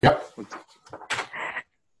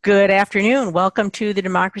Good afternoon. Welcome to the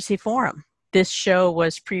Democracy Forum. This show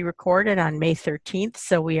was pre-recorded on May 13th,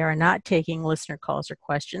 so we are not taking listener calls or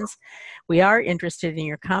questions. We are interested in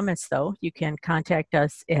your comments, though. You can contact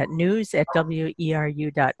us at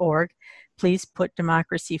news@weru.org. Please put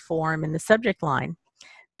Democracy Forum in the subject line.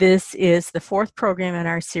 This is the fourth program in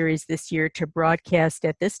our series this year to broadcast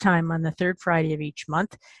at this time on the third Friday of each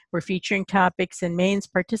month. We're featuring topics in Maine's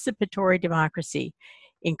participatory democracy,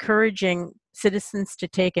 encouraging citizens to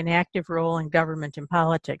take an active role in government and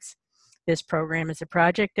politics. This program is a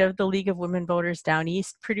project of the League of Women Voters Down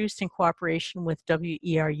East, produced in cooperation with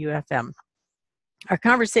WERU-FM. Our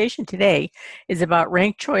conversation today is about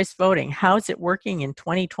ranked choice voting. How's it working in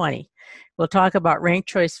 2020? We'll talk about ranked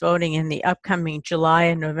choice voting in the upcoming July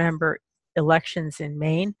and November elections in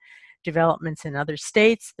Maine, developments in other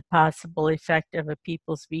states, the possible effect of a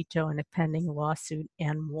people's veto and a pending lawsuit,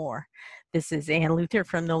 and more. This is Ann Luther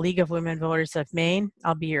from the League of Women Voters of Maine.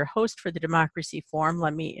 I'll be your host for the Democracy Forum.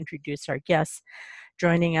 Let me introduce our guests.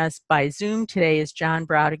 Joining us by Zoom today is John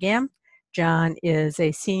Brautigam. John is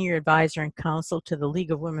a senior advisor and counsel to the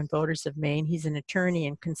League of Women Voters of Maine. He's an attorney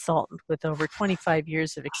and consultant with over 25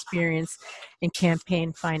 years of experience in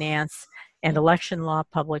campaign finance and election law,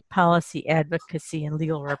 public policy, advocacy, and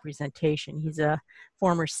legal representation. He's a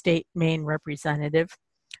former state Maine representative.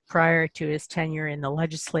 Prior to his tenure in the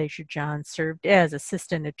legislature, John served as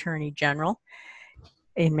Assistant Attorney General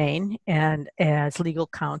in Maine, and as legal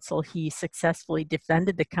counsel, he successfully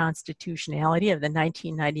defended the constitutionality of the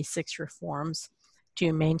 1996 reforms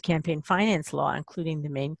to Maine campaign finance law, including the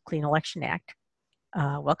Maine Clean Election Act.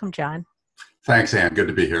 Welcome, John. Thanks, Ann. Good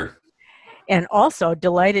to be here. And also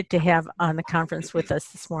delighted to have on the conference with us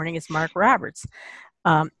this morning is Mark Roberts.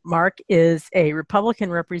 Mark is a Republican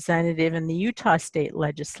representative in the Utah State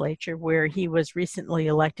Legislature, where he was recently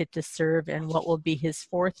elected to serve in what will be his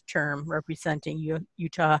fourth term representing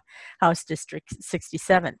Utah House District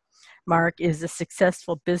 67. Mark is a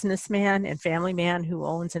successful businessman and family man who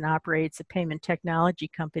owns and operates a payment technology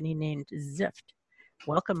company named Zift.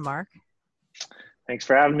 Welcome, Mark. Thanks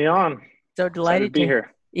for having me on. So delighted to be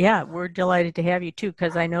here. Yeah, we're delighted to have you too,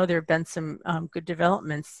 because I know there have been some good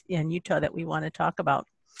developments in Utah that we want to talk about.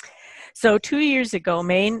 So 2 years ago,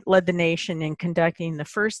 Maine led the nation in conducting the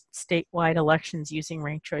first statewide elections using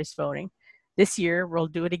ranked choice voting. This year, we'll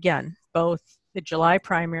do it again. Both the July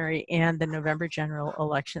primary and the November general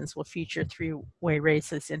elections will feature three-way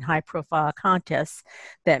races in high-profile contests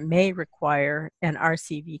that may require an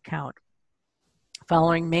RCV count.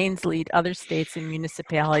 Following Maine's lead, other states and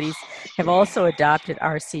municipalities have also adopted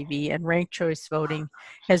RCV, and ranked choice voting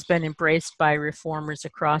has been embraced by reformers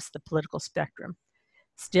across the political spectrum.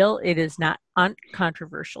 Still, it is not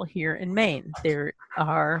uncontroversial here in Maine. There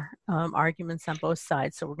are arguments on both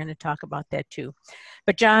sides, so we're going to talk about that too.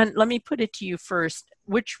 But John, let me put it to you first.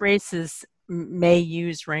 Which races may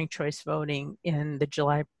use ranked choice voting in the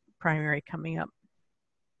July primary coming up?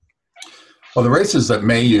 Well, the races that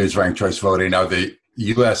may use ranked choice voting are the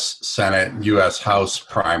U.S. Senate, U.S. House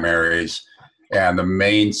primaries, and the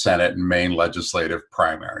Maine Senate and Maine legislative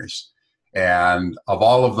primaries. And of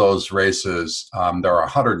all of those races, there are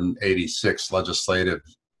 186 legislative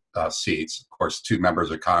seats, of course, 2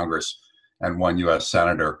 members of Congress and 1 U.S.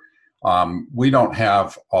 Senator. We don't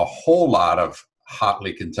have a whole lot of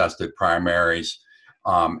hotly contested primaries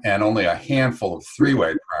and only a handful of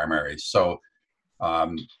 3-way primaries. So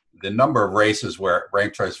the number of races where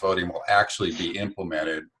ranked choice voting will actually be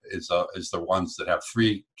implemented is the ones that have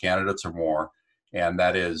 3 candidates or more, and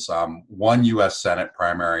that is 1 U.S. Senate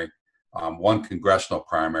primary, 1 congressional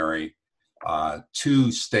primary,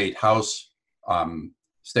 2 state House,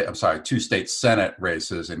 2 state Senate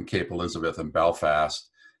races in Cape Elizabeth and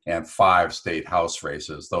Belfast, and 5 state House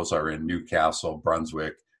races. Those are in Newcastle,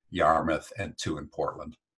 Brunswick, Yarmouth, and 2 in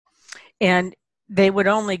Portland. And they would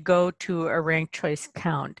only go to a ranked choice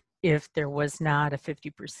count if there was not a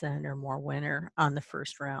 50% or more winner on the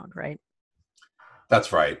first round, right?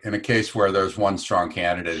 That's right. In a case where there's one strong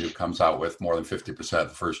candidate who comes out with more than 50% of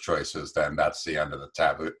the first choices, then that's the end of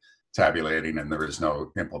the tabulating, and there is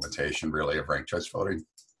no implementation really of ranked choice voting.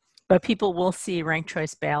 But people will see ranked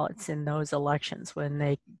choice ballots in those elections when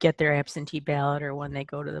they get their absentee ballot or when they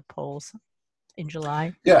go to the polls in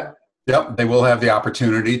July? Yeah. Yep, they will have the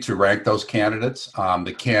opportunity to rank those candidates.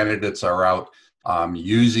 The candidates are out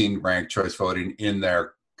using ranked choice voting in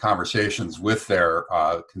their conversations with their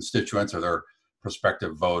constituents or their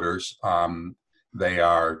prospective voters. They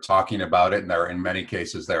are talking about it, and in many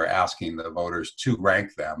cases, they're asking the voters to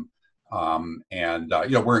rank them.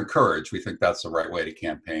 We're encouraged. We think that's the right way to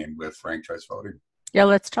campaign with ranked choice voting. Yeah,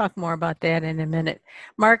 let's talk more about that in a minute.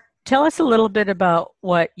 Mark, tell us a little bit about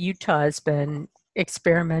what Utah has been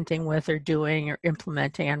experimenting with or doing or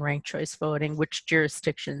implementing on ranked choice voting? Which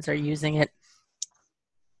jurisdictions are using it?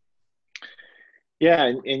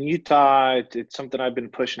 Yeah, in Utah, it's something I've been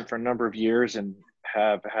pushing for a number of years and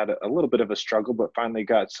have had a little bit of a struggle, but finally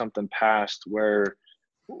got something passed where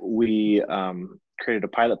we created a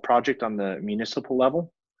pilot project on the municipal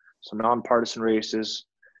level. So nonpartisan races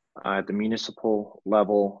at the municipal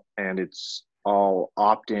level, and it's all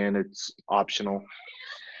opt-in, it's optional.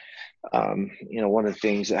 One of the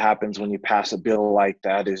things that happens when you pass a bill like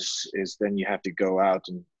that is then you have to go out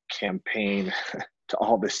and campaign to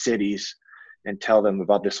all the cities and tell them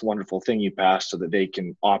about this wonderful thing you passed so that they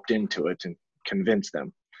can opt into it and convince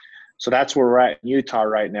them. So that's where we're at in Utah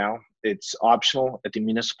right now. It's optional at the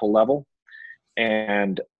municipal level.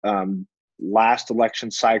 And last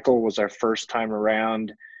election cycle was our first time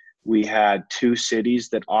around. We had 2 cities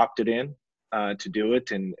that opted in to do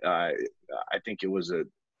it. And I think it was a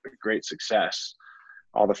great success.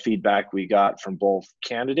 All the feedback we got from both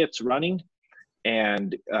candidates running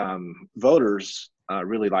and voters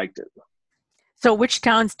really liked it. So which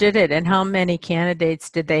towns did it, and how many candidates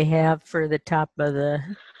did they have for the top of the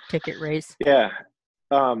ticket race? Yeah.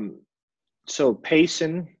 So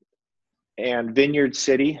Payson and Vineyard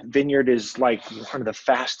City. Vineyard is like one of the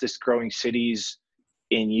fastest growing cities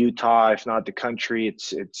in Utah, if not the country.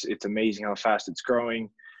 It's amazing how fast it's growing.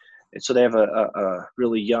 And so they have a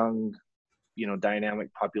really young,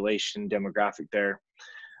 dynamic population demographic there.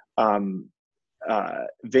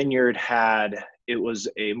 Vineyard it was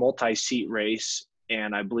a multi-seat race,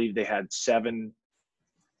 and I believe they had 7.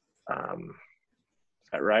 Is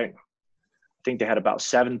that right? I think they had about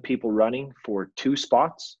 7 people running for 2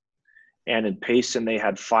 spots. And in Payson, they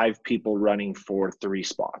had 5 people running for 3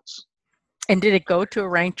 spots. And did it go to a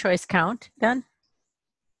ranked choice count then?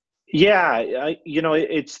 Yeah,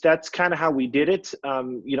 that's kind of how we did it.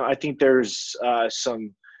 I think there's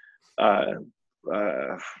some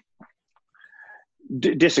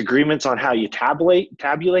disagreements on how you tabulate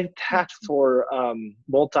that for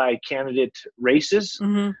multi-candidate races.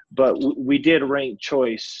 Mm-hmm. But we did ranked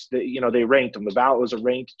choice. They ranked them. The ballot was a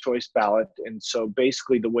ranked choice ballot, and so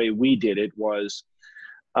basically the way we did it was,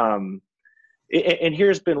 and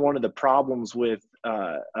here's been one of the problems with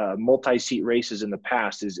multi-seat races in the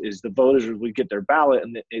past is the voters would get their ballot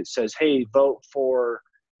and it says, hey, vote for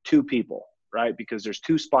 2 people, right? Because there's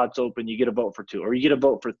 2 spots open, you get a vote for 2, or you get a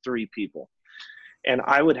vote for 3 people. And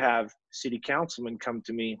I would have city councilmen come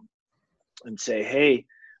to me and say, hey,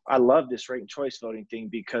 I love this ranked choice voting thing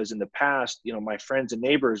because in the past, my friends and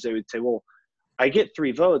neighbors, they would say, well, I get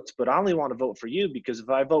 3 votes, but I only want to vote for you because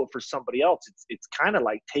if I vote for somebody else, it's kind of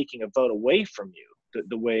like taking a vote away from you,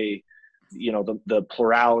 the way, the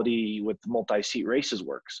plurality with multi-seat races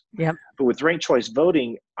works. Yep. But with ranked choice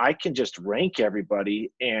voting, I can just rank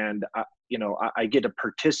everybody and, I get to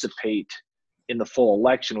participate in the full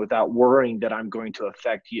election without worrying that I'm going to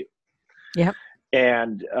affect you. Yep.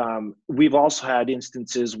 And we've also had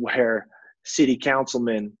instances where city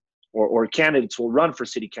councilmen or candidates will run for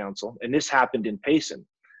city council. And this happened in Payson.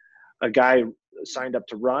 A guy signed up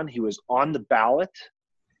to run. He was on the ballot.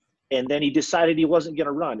 And then he decided he wasn't going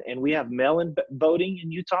to run. And we have mail-in voting in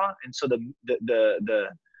Utah. And so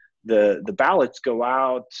the ballots go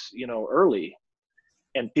out, early.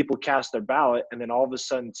 And people cast their ballot, and then all of a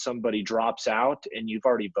sudden somebody drops out, and you've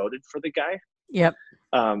already voted for the guy. Yep.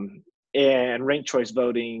 And ranked choice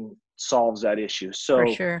voting solves that issue. So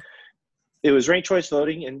for sure. It was ranked choice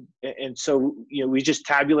voting, and so we just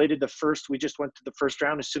tabulated the first. We just went to the first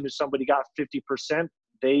round. As soon as somebody got 50%,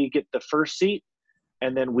 they get the first seat,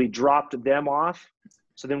 and then we dropped them off.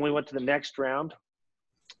 So then we went to the next round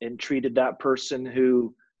and treated that person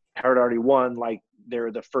who had already won like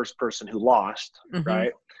they're the first person who lost, Mm-hmm.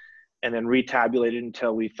 right? And then retabulated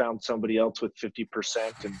until we found somebody else with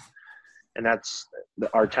 50%. And that's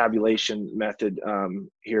our tabulation method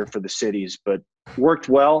here for the cities, but worked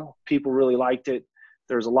well. People really liked it.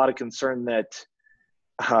 There's a lot of concern that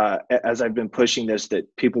as I've been pushing this, that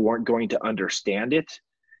people weren't going to understand it.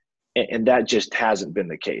 And that just hasn't been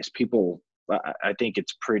the case. People, I think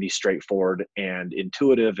it's pretty straightforward and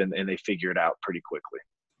intuitive, and they figure it out pretty quickly.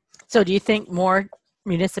 So do you think more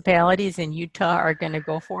municipalities in Utah are going to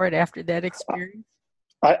go for it after that experience?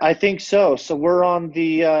 I think so. So we're on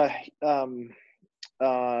the,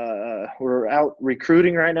 we're out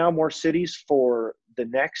recruiting right now, more cities for the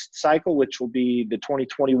next cycle, which will be the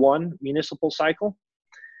 2021 municipal cycle.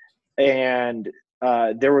 And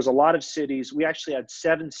there was a lot of cities. We actually had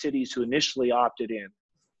 7 cities who initially opted in,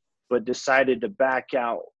 but decided to back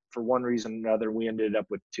out for one reason or another. We ended up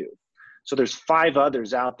with 2. So there's 5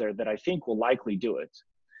 others out there that I think will likely do it.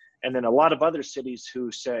 And then a lot of other cities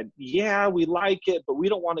who said, yeah, we like it, but we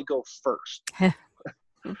don't want to go first.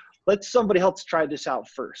 Let somebody else try this out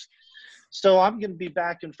first. So I'm going to be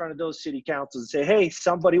back in front of those city councils and say, hey,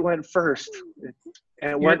 somebody went first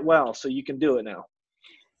and it went well, so you can do it now.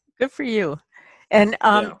 Good for you. And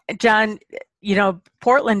John,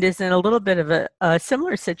 Portland is in a little bit of a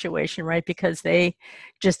similar situation, right? Because they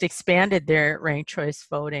just expanded their ranked choice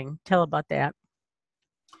voting. Tell about that.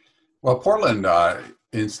 Well, Portland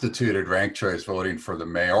instituted ranked choice voting for the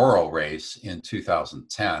mayoral race in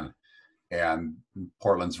 2010. And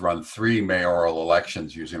Portland's run 3 mayoral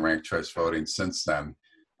elections using ranked choice voting since then.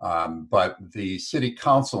 But the city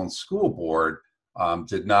council and school board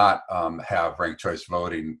did not have ranked choice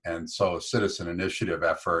voting. And so a citizen initiative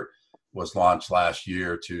effort was launched last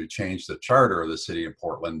year to change the charter of the city of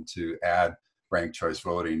Portland to add ranked choice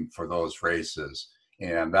voting for those races.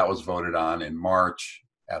 And that was voted on in March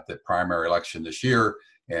at the primary election this year,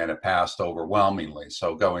 and it passed overwhelmingly.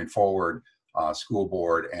 So going forward, school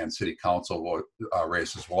board and city council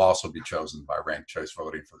races will also be chosen by ranked choice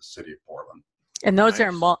voting for the city of Portland. And those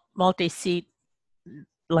are multi-seat,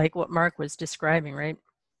 like what Mark was describing, right?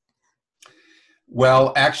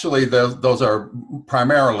 Well, actually, those are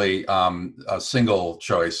primarily single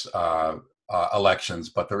choice elections,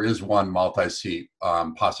 but there is one multi-seat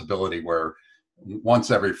possibility where once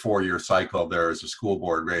every 4-year cycle there is a school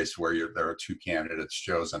board race where there are 2 candidates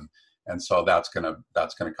chosen, and so that's gonna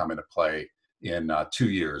come into play in 2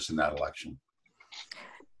 years in that election.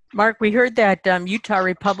 Mark, we heard that Utah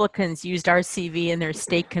Republicans used RCV in their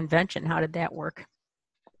state convention. How did that work?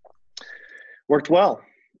 Worked well.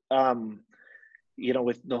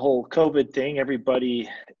 With the whole COVID thing,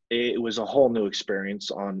 it was a whole new experience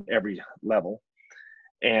on every level.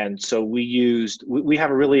 And so we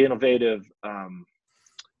have a really innovative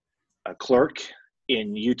a clerk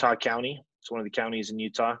in Utah County. It's one of the counties in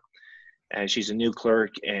Utah. And she's a new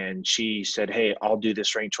clerk, and she said, hey, I'll do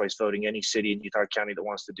this ranked choice voting, any city in Utah County that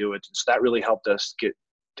wants to do it. And so that really helped us get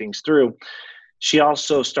things through. She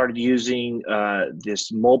also started using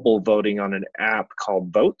this mobile voting on an app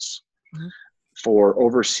called Votes for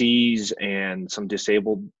overseas and some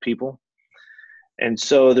disabled people. And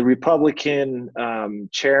so the Republican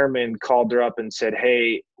chairman called her up and said,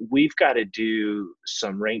 hey, we've got to do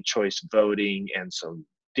some ranked choice voting and some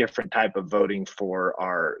different type of voting for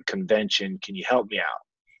our convention. Can you help me out?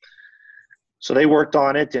 So they worked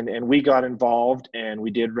on it, and we got involved, and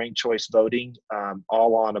we did ranked choice voting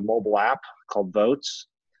all on a mobile app called Votes.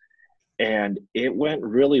 And it went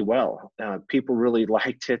really well. People really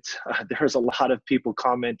liked it. There's a lot of people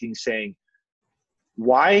commenting saying,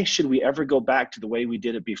 why should we ever go back to the way we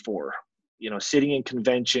did it before? Sitting in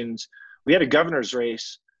conventions. We had a governor's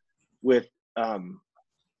race with, I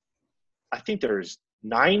think there's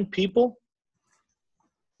 9 people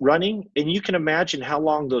running, and you can imagine how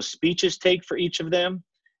long those speeches take for each of them,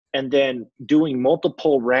 and then doing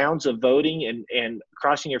multiple rounds of voting and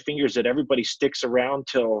crossing your fingers that everybody sticks around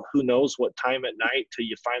till who knows what time at night till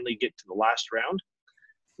you finally get to the last round.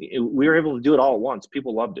 We were able to do it all at once.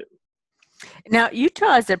 People loved it. Now,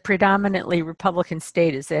 Utah is a predominantly Republican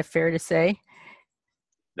state. Is that fair to say?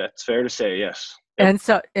 That's fair to say, yes. And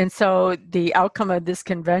so the outcome of this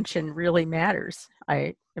convention really matters,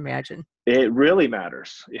 I imagine. It really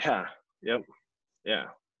matters. Yeah. Yep. Yeah.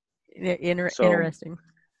 Interesting.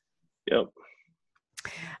 Yep.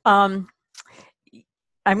 I'm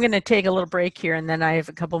going to take a little break here, and then I have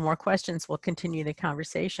a couple more questions. We'll continue the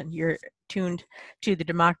conversation. You're tuned to the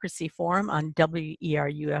Democracy Forum on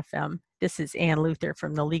WERU-FM. This is Ann Luther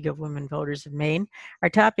from the League of Women Voters of Maine. Our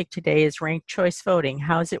topic today is ranked choice voting.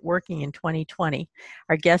 How's it working in 2020?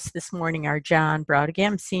 Our guests this morning are John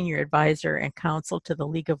Brautigam, Senior Advisor and Counsel to the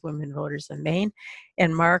League of Women Voters of Maine,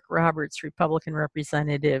 and Mark Roberts, Republican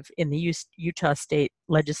Representative in the Utah State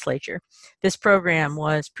Legislature. This program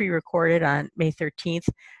was pre-recorded on May 13th.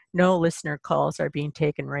 No listener calls are being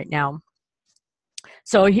taken right now.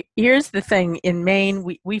 So here's the thing. In Maine,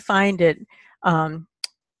 we find it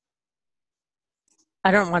I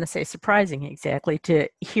don't want to say surprising exactly to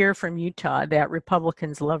hear from Utah that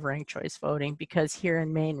Republicans love ranked choice voting, because here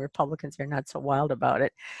in Maine, Republicans are not so wild about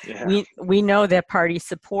it. Yeah. We know that party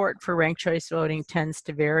support for ranked choice voting tends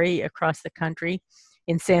to vary across the country.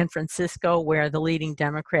 In San Francisco, where the leading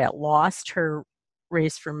Democrat lost her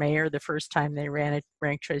race for mayor the first time they ran a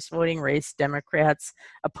ranked choice voting race, Democrats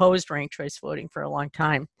opposed ranked choice voting for a long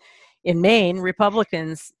time. In Maine,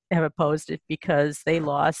 Republicans have opposed it because they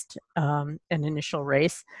lost an initial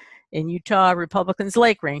race. In Utah, Republicans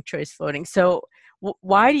like ranked choice voting. So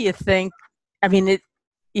why do you think,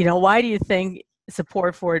 why do you think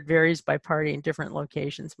support for it varies by party in different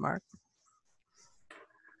locations, Mark?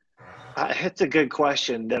 It's a good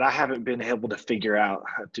question that I haven't been able to figure out,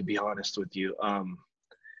 to be honest with you.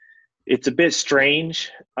 It's a bit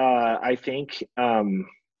strange, I think.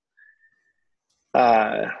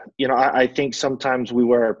 I think sometimes we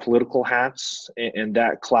wear our political hats, and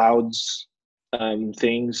that clouds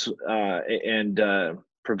things and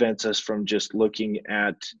prevents us from just looking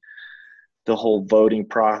at the whole voting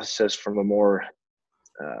process from a more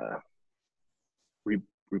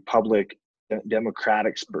republic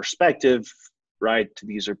democratic perspective, right?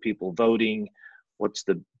 These are people voting. What's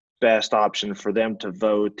the best option for them to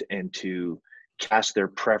vote and to cast their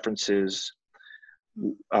preferences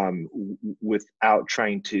without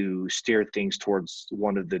trying to steer things towards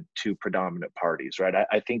one of the two predominant parties, right?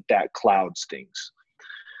 I think that clouds things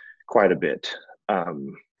quite a bit.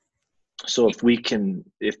 So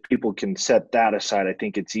if people can set that aside, I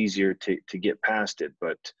think it's easier to get past it.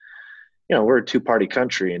 But, we're a two-party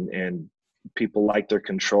country, and people like their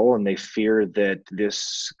control, and they fear that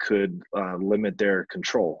this could limit their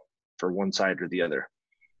control for one side or the other.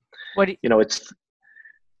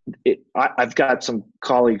 I've got some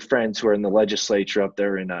colleague friends who are in the legislature up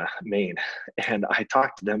there in Maine, and I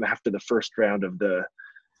talked to them after the first round of the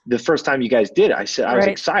first time you guys did it. I said, I was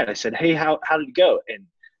excited. I said, hey, how did it go? And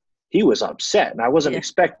he was upset, and I wasn't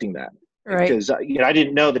expecting that because I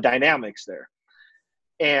didn't know the dynamics there.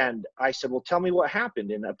 And I said, well, tell me what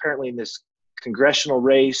happened. And apparently in this congressional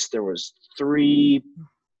race, there was 4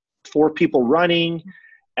 people running,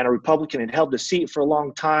 and a Republican had held the seat for a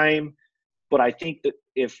long time. But I think that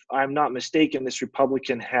if I'm not mistaken, this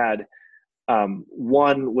Republican had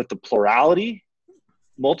won with the plurality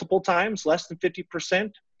multiple times, less than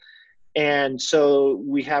 50%. And so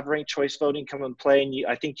we have ranked choice voting come in play. And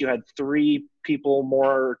I think you had 3 people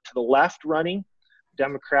more to the left running,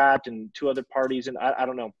 Democrat and 2 other parties. And I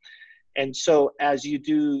don't know. And so as you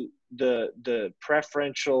do the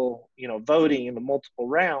preferential, voting in the multiple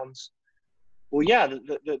rounds, well, yeah,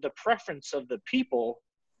 the preference of the people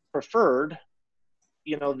preferred,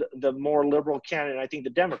 the more liberal candidate. I think the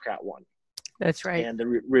Democrat won. That's right. And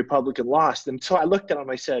the Republican lost. And so I looked at him,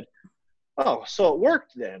 I said, oh, so it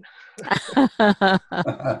worked then.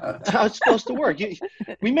 That's how it's supposed to work.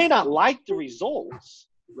 We may not like the results,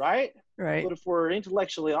 right? Right. But if we're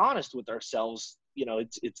intellectually honest with ourselves,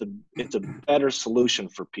 it's a better solution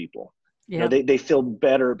for people. Yeah. They feel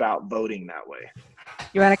better about voting that way.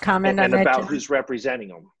 You want to comment on that? And about who's representing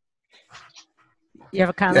them. You have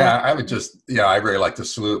a comment? Yeah, I would I really like to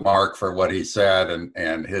salute Mark for what he said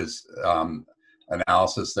and his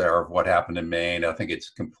analysis there of what happened in Maine. I think it's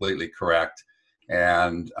completely correct.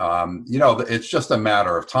 And, it's just a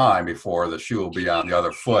matter of time before the shoe will be on the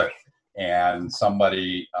other foot. And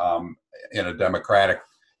somebody in a Democratic,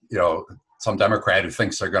 some Democrat who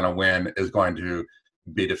thinks they're going to win is going to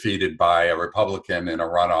be defeated by a Republican in a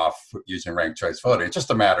runoff using ranked choice voting. It's just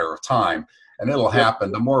a matter of time. And it'll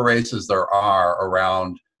happen. The more races there are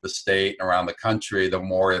around the state and around the country, the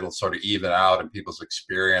more it'll sort of even out, and people's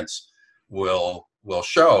experience will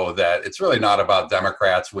show that it's really not about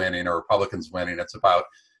Democrats winning or Republicans winning. It's about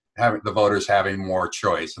having the voters having more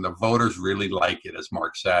choice, and the voters really like it, as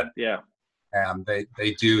Mark said. Yeah. And they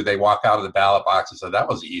do. They walk out of the ballot box and say, "That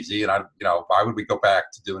was easy," and why would we go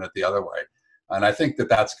back to doing it the other way? And I think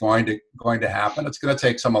that's going to happen. It's going to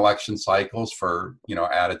take some election cycles for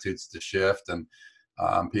attitudes to shift and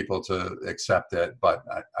people to accept it. But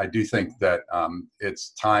I do think that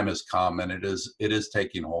its time has come, and it is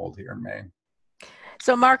taking hold here in Maine.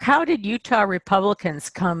 So, Mark, how did Utah Republicans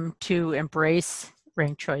come to embrace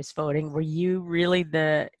ranked choice voting? Were you really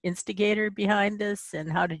the instigator behind this, and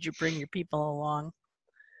how did you bring your people along?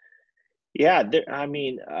 Yeah,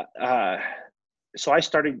 so I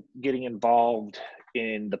started getting involved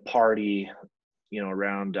in the party,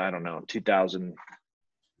 around,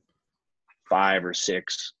 2005 or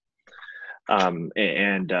 6,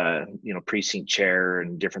 and precinct chair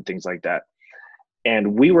and different things like that.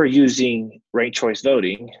 And we were using ranked choice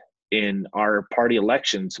voting in our party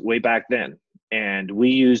elections way back then. And we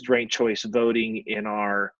used ranked choice voting in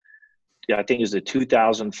I think it was the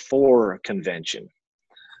 2004 convention.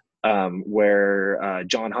 Where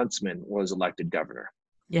John Huntsman was elected governor.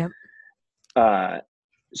 Yep.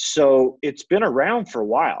 So it's been around for a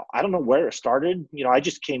while. I don't know where it started. I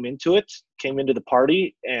just came into the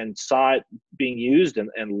party and saw it being used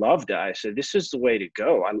and loved it. I said, this is the way to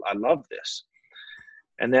go. I love this.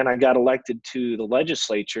 And then I got elected to the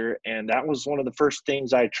legislature, and that was one of the first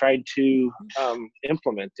things I tried to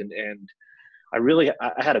implement. And I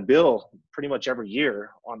had a bill pretty much every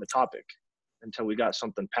year on the topic until we got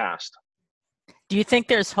something passed. Do you think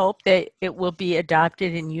there's hope that it will be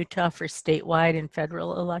adopted in Utah for statewide and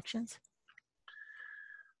federal elections?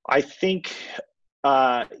 I think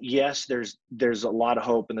yes, there's a lot of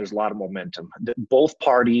hope and there's a lot of momentum. Both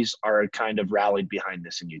parties are kind of rallied behind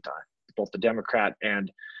this in Utah, both the Democrat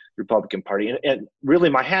and Republican Party. And really,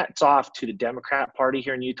 my hat's off to the Democrat Party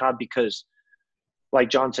here in Utah because, like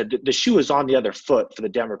John said, the shoe is on the other foot for the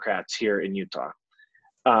Democrats here in Utah.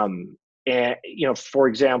 And, for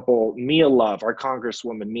example, Mia Love, our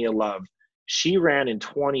Congresswoman Mia Love, she ran in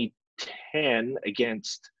 2010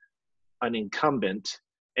 against an incumbent,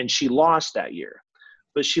 and she lost that year.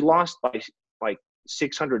 But she lost by like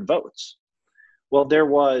 600 votes. Well, there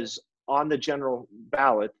was on the general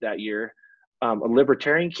ballot that year a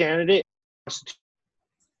libertarian candidate.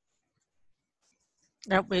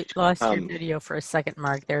 No, we lost your video for a second,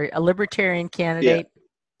 Mark. There, a libertarian candidate.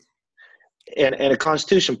 Yeah. And a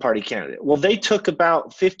Constitution Party candidate. Well, they took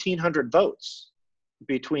about 1,500 votes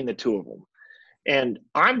between the two of them. And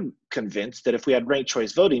I'm convinced that if we had ranked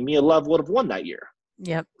choice voting, Mia Love would have won that year.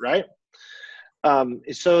 Yep. Right?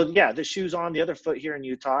 So, yeah, the shoe's on the other foot here in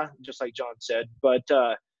Utah, just like John said. But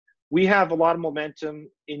we have a lot of momentum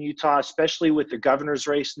in Utah, especially with the governor's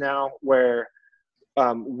race now, where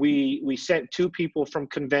we sent 2 people from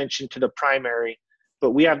convention to the primary.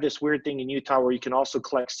 But we have this weird thing in Utah where you can also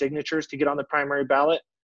collect signatures to get on the primary ballot.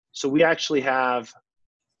 So we actually have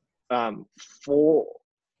 4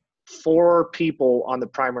 people on the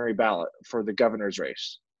primary ballot for the governor's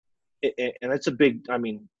race. And that's a big,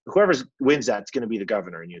 whoever wins that's going to be the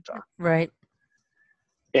governor in Utah. Right.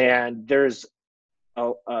 And there's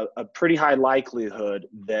a pretty high likelihood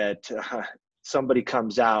that somebody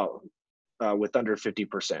comes out with under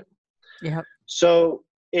 50%. Yeah. So,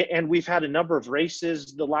 and we've had a number of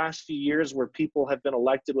races the last few years where people have been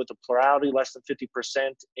elected with a plurality less than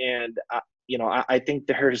 50%. And, I think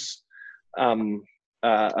there's a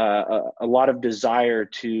lot of desire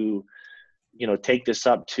to, take this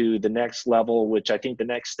up to the next level, which I think the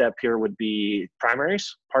next step here would be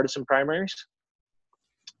primaries, partisan primaries,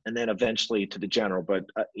 and then eventually to the general. But,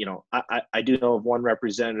 I do know of one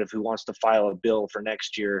representative who wants to file a bill for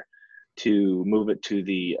next year to move it to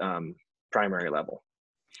the primary level.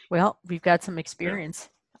 Well, we've got some experience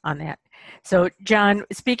on that. So, John,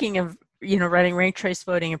 speaking of, running ranked choice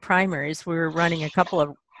voting and primaries, we're running a couple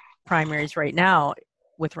of primaries right now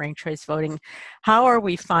with ranked choice voting. How are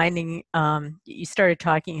we finding, you started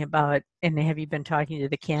talking about, and have you been talking to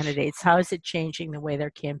the candidates, how is it changing the way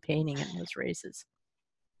they're campaigning in those races?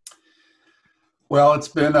 Well, it's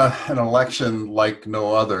been an election like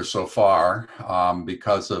no other so far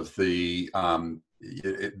because of the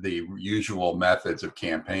usual methods of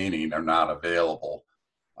campaigning are not available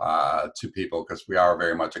to people because we are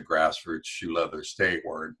very much a grassroots shoe leather state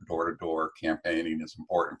where door-to-door campaigning is an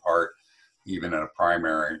important part, even in a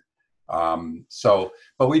primary.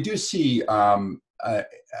 But we do see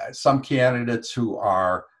some candidates who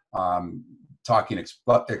are talking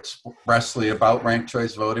expressly about ranked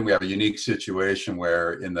choice voting. We have a unique situation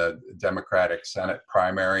where in the Democratic Senate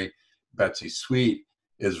primary, Betsy Sweet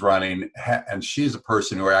is running, and she's a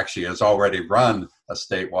person who actually has already run a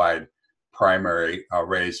statewide primary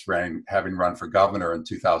race, having run for governor in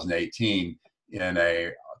 2018 in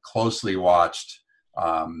a closely watched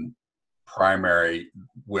primary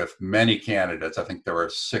with many candidates. I think there were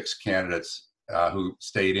 6 candidates who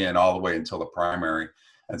stayed in all the way until the primary.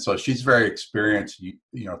 And so she's very experienced,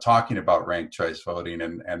 talking about ranked choice voting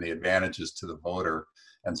and the advantages to the voter.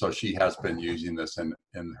 And so she has been using this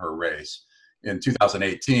in her race. In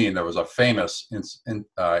 2018, there was a famous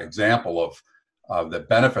example of the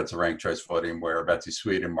benefits of ranked choice voting where Betsy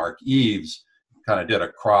Sweet and Mark Eves kind of did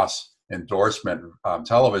a cross endorsement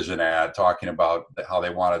television ad talking about how they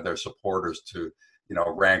wanted their supporters to,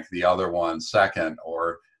 rank the other one second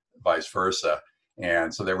or vice versa.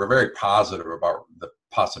 And so they were very positive about the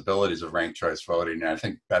possibilities of ranked choice voting. And I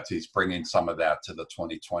think Betsy's bringing some of that to the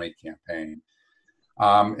 2020 campaign.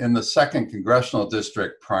 In the 2nd congressional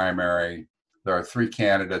district primary, there are 3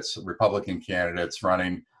 candidates, Republican candidates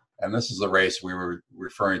running. And this is a race we were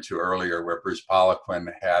referring to earlier where Bruce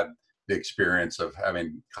Poliquin had the experience of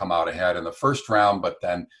having come out ahead in the first round, but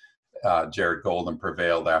then Jared Golden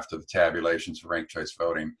prevailed after the tabulations for ranked choice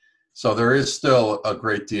voting. So there is still a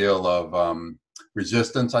great deal of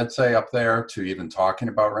resistance, I'd say, up there to even talking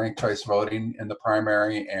about ranked choice voting in the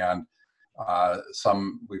primary. And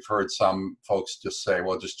we've heard some folks just say,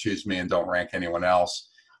 well, just choose me and don't rank anyone else.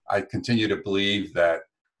 I continue to believe that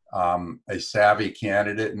a savvy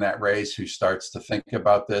candidate in that race who starts to think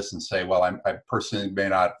about this and say, well, I personally may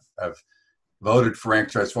not have voted for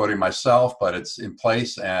ranked choice voting myself, but it's in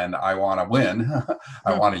place and I want to win.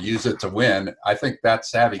 I want to use it to win. I think that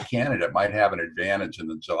savvy candidate might have an advantage in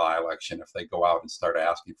the July election if they go out and start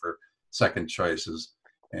asking for second choices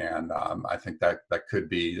And I think that could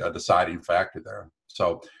be a deciding factor there.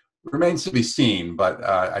 So it remains to be seen, but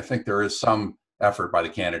I think there is some effort by the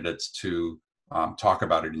candidates to talk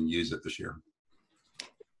about it and use it this year.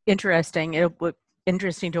 Interesting. It would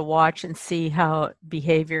interesting to watch and see how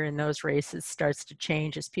behavior in those races starts to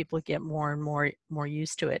change as people get more and more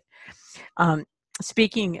used to it.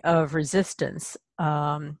 Speaking of resistance,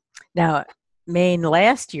 now Maine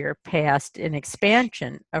last year passed an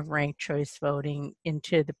expansion of ranked choice voting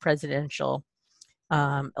into the presidential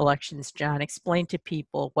elections. John, explain to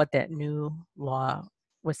people what that new law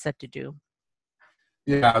was set to do.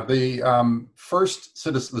 Yeah, the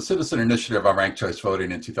citizen initiative on ranked choice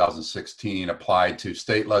voting in 2016 applied to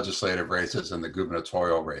state legislative races and the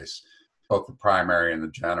gubernatorial race, both the primary and the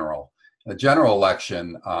general. In the general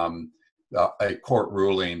election, a court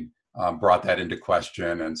ruling brought that into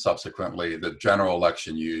question, and subsequently the general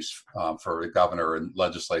election use for the governor and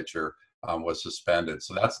legislature was suspended.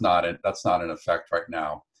 So that's not in effect right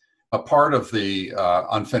now. A part of the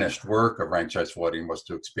unfinished work of ranked choice voting was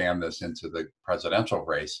to expand this into the presidential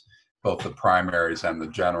race, both the primaries and the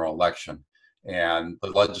general election. And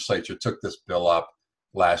the legislature took this bill up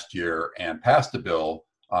last year and passed a bill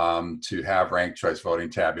to have ranked choice voting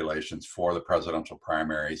tabulations for the presidential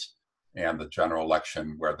primaries and the general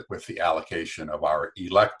election, with the allocation of our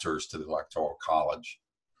electors to the Electoral College.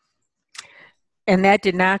 And that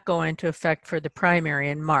did not go into effect for the primary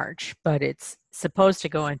in March, but it's supposed to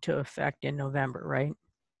go into effect in November, right?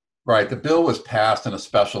 Right. The bill was passed in a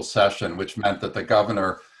special session, which meant that the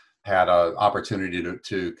governor had an opportunity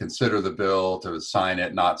to consider the bill, to sign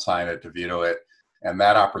it, not sign it, to veto it. And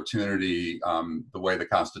that opportunity, the way the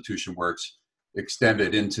Constitution works,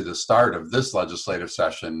 extended into the start of this legislative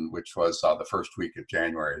session, which was the first week of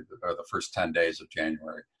January, or the first 10 days of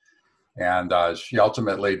January. And she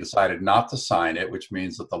ultimately decided not to sign it, which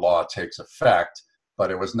means that the law takes effect,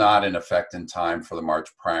 but it was not in effect in time for the March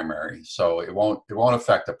primary. So it won't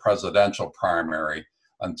affect the presidential primary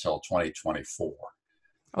until 2024.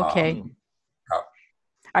 Okay.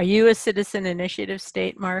 Are you a citizen initiative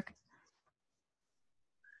state, Mark?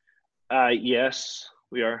 Yes,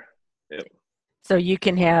 we are. Yep. So you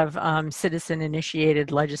can have citizen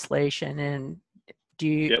initiated legislation, and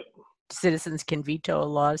citizens can veto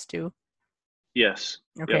laws too? Yes.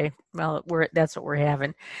 Okay. Yep. Well, that's what we're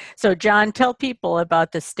having. So John, tell people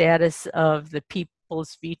about the status of the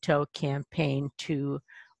People's Veto campaign to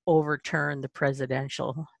overturn the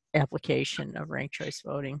presidential application of ranked choice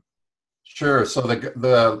voting. Sure. So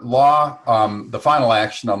the law, the final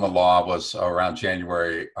action on the law was around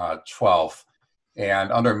January 12th.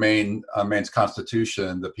 And under Maine's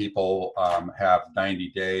Constitution, the people have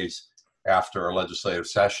 90 days after a legislative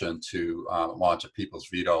session to launch a people's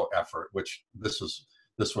veto effort, which this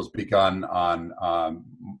was begun on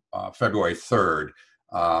February 3rd.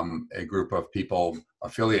 A group of people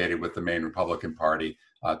affiliated with the Maine Republican Party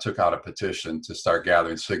took out a petition to start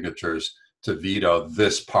gathering signatures to veto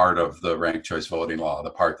this part of the ranked choice voting law, the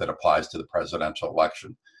part that applies to the presidential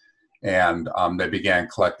election. And they began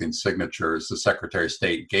collecting signatures. The Secretary of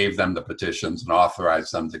State gave them the petitions and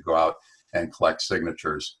authorized them to go out and collect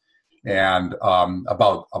signatures. And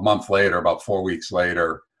about a month later, about 4 weeks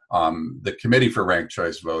later, the Committee for Ranked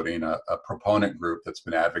Choice Voting, a proponent group that's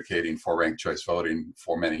been advocating for ranked choice voting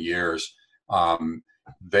for many years,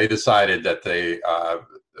 they decided that the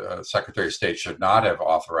Secretary of State should not have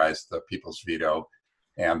authorized the people's veto,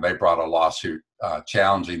 and they brought a lawsuit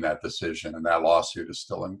challenging that decision, and that lawsuit is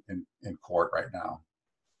still in court right now.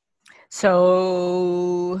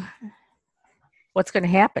 So what's going to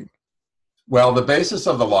happen? Well, the basis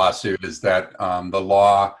of the lawsuit is that the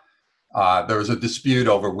law, there was a dispute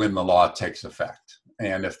over when the law takes effect.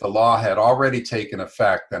 And if the law had already taken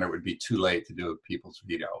effect, then it would be too late to do a people's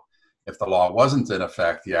veto. If the law wasn't in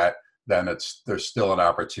effect yet, then there's still an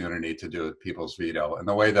opportunity to do a people's veto. And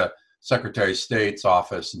the way the Secretary of State's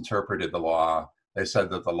office interpreted the law, they said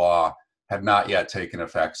that the law had not yet taken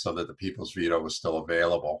effect, so that the people's veto was still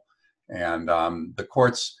available. And the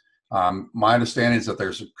courts, my understanding is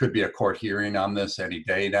that could be a court hearing on this any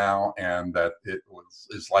day now, and that it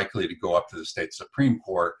is likely to go up to the state Supreme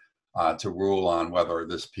Court to rule on whether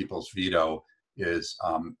this people's veto is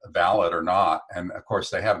valid or not. And of course,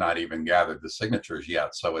 they have not even gathered the signatures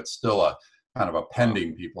yet, so it's still a kind of a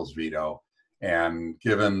pending people's veto. And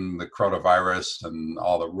given the coronavirus and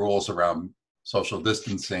all the rules around social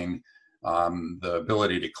distancing, the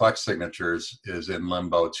ability to collect signatures is in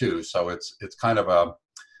limbo too. So it's kind of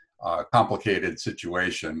a complicated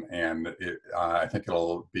situation, and I think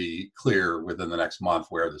it'll be clear within the next month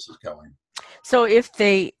where this is going. So if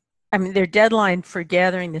their deadline for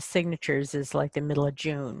gathering the signatures is like the middle of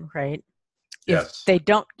June, right? If Yes. they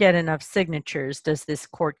don't get enough signatures, does this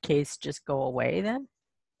court case just go away then?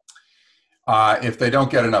 If they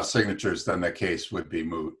don't get enough signatures, then the case would be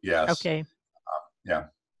moot. Yes. Okay. Yeah.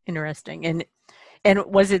 Interesting. And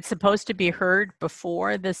was it supposed to be heard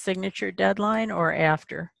before the signature deadline or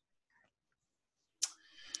after?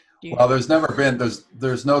 Well, there's no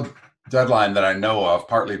deadline that I know of,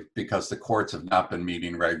 partly because the courts have not been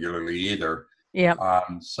meeting regularly either. Yeah.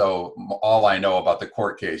 So all I know about the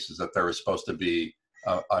court case is that there was supposed to be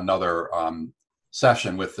another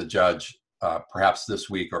session with the judge, perhaps this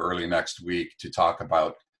week or early next week, to talk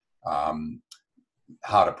about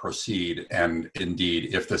how to proceed. And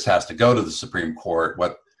indeed, if this has to go to the Supreme Court,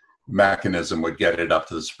 what mechanism would get it up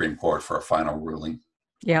to the Supreme Court for a final ruling.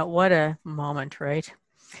 Yeah, what a moment, right?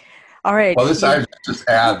 All right. Well, I just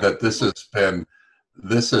add that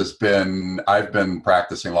I've been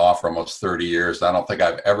practicing law for almost 30 years. I don't think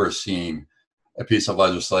I've ever seen a piece of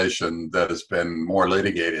legislation that has been more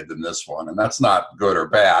litigated than this one. And that's not good or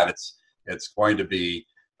bad. It's going to be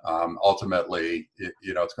ultimately,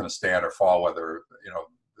 it's going to stand or fall whether,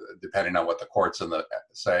 depending on what the courts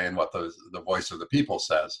say and what the voice of the people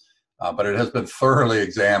says. But it has been thoroughly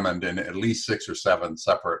examined in at least 6 or 7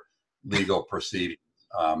 separate legal proceedings.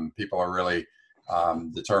 People are really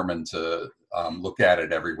determined to look at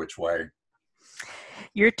it every which way.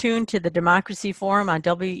 You're tuned to the Democracy Forum on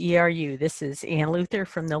WERU. This is Ann Luther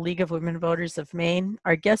from the League of Women Voters of Maine.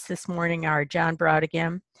 Our guests this morning are John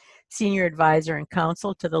Brautigam, Senior Advisor and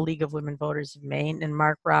Counsel to the League of Women Voters of Maine, and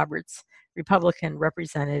Mark Roberts, Republican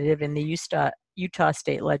Representative in the Utah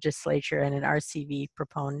State Legislature and an RCV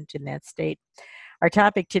proponent in that state. Our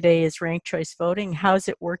topic today is ranked choice voting. How's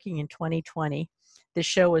it working in 2020? This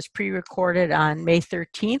show was pre-recorded on May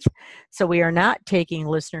 13th, so we are not taking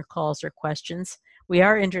listener calls or questions. We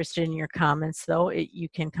are interested in your comments, though. You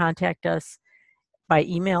can contact us by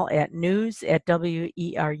email at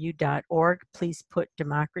news@weru.org. Please put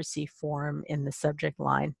Democracy Forum in the subject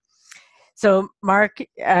line. So, Mark,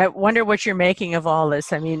 I wonder what you're making of all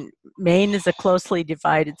this. I mean, Maine is a closely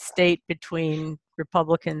divided state between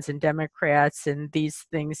Republicans and Democrats, and these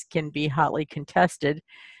things can be hotly contested.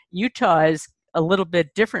 Utah is a little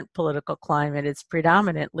bit different political climate. It's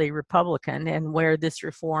predominantly Republican, and where this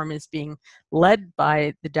reform is being led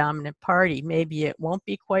by the dominant party, maybe it won't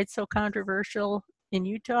be quite so controversial in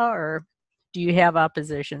Utah, or do you have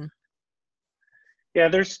opposition? Yeah,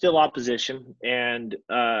 there's still opposition. And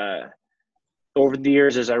over the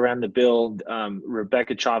years, as I ran the bill,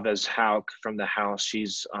 Rebecca Chavez Hauk from the House,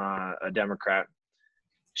 she's a Democrat.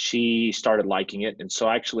 She started liking it. And so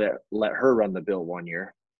I actually let her run the bill one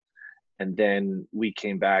year. And then we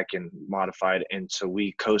came back and modified. And so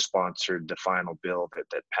we co-sponsored the final bill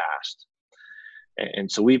that passed. And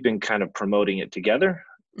so we've been kind of promoting it together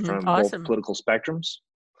from both political spectrums.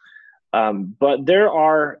 But there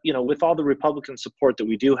are, with all the Republican support that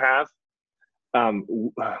we do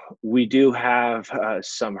have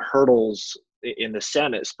some hurdles in the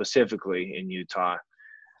Senate, specifically in Utah,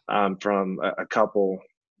 from a couple,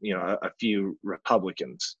 a few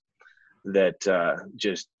Republicans that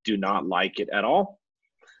just do not like it at all.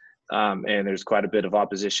 And there's quite a bit of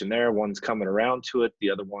opposition there. One's coming around to it.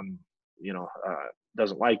 The other one,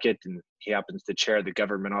 doesn't like it. And he happens to chair the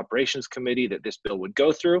Government Operations Committee that this bill would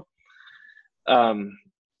go through. And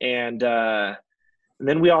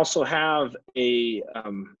then we also have a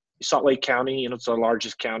Salt Lake County, it's the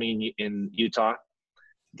largest county in Utah.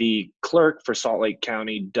 The clerk for Salt Lake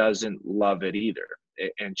County doesn't love it either.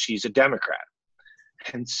 And she's a Democrat.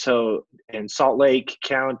 And so, and Salt Lake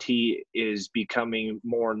County is becoming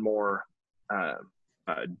more and more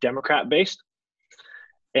Democrat based.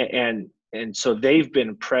 And so they've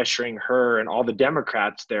been pressuring her, and all the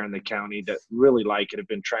Democrats there in the county that really like it have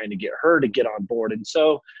been trying to get her to get on board. And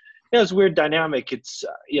so it's a weird dynamic. It's,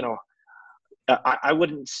 I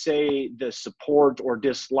wouldn't say the support or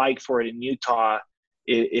dislike for it in Utah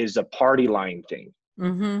is a party line thing.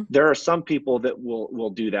 Mm-hmm. There are some people that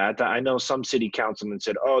will do that. I know some city councilmen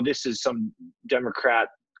said, oh, this is some Democrat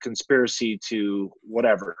conspiracy to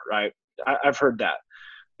whatever, right? I've heard that.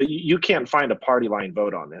 But you can't find a party line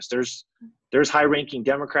vote on this. There's high-ranking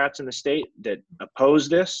Democrats in the state that oppose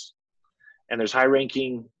this, and there's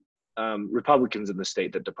high-ranking Republicans in the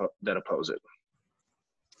state that oppose it.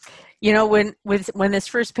 When this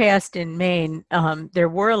first passed in Maine, there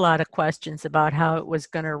were a lot of questions about how it was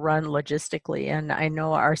going to run logistically, and I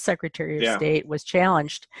know our Secretary of State was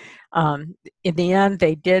challenged. In the end,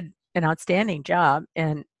 they did an outstanding job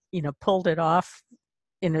and pulled it off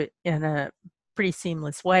in a pretty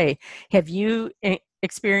seamless way. Have you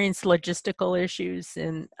experienced logistical issues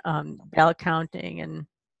in ballot counting and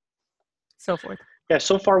so forth? Yeah,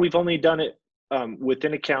 so far we've only done it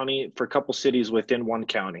within a county for a couple cities within one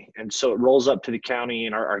county, and so it rolls up to the county,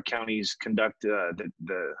 and our counties conduct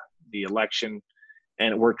the election,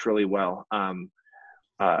 and it worked really well.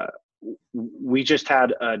 We just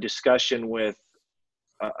had a discussion with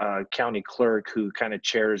a county clerk who kind of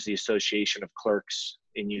chairs the Association of Clerks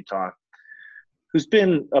in Utah, who's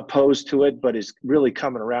been opposed to it, but is really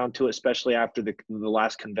coming around to it, especially after the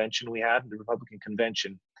last convention we had, the Republican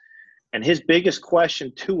convention. And his biggest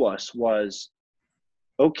question to us was,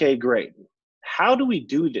 okay, great. How do we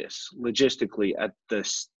do this logistically at a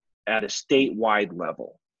statewide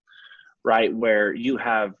level, right? Where you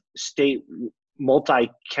have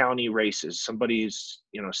multi-county races, somebody's,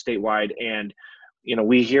 statewide, and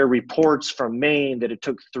we hear reports from Maine that it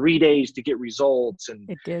took 3 days to get results, and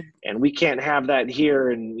it did, and we can't have that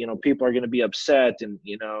here, and people are going to be upset, and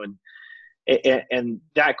and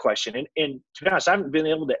that question, and to be honest, I haven't been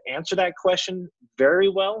able to answer that question very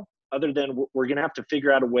well, other than we're going to have to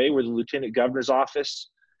figure out a way where the lieutenant governor's office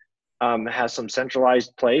has some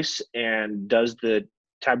centralized place and does the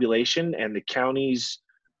tabulation, and the counties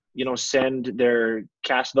send their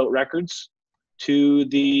cast vote records to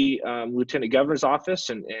the lieutenant governor's office,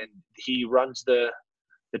 and he runs the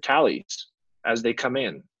tallies as they come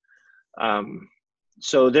in.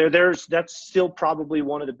 So that's still probably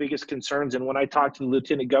one of the biggest concerns. And when I talk to the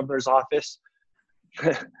lieutenant governor's office,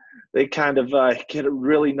 they kind of get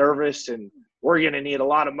really nervous, and we're going to need a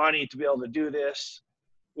lot of money to be able to do this,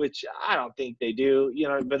 which I don't think they do,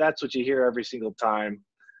 but that's what you hear every single time.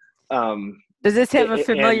 Does this have a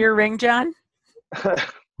familiar ring, John?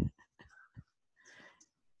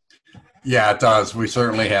 Yeah, it does. We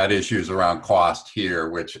certainly had issues around cost here,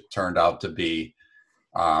 which turned out to be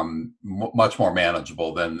much more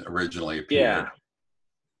manageable than originally appeared.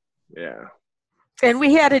 Yeah. And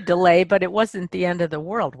we had a delay, but it wasn't the end of the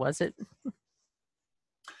world, was it?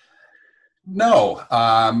 No,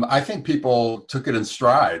 I think people took it in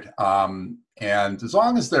stride. And as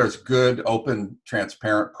long as there's good, open,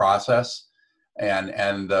 transparent process,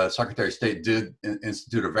 and the Secretary of State did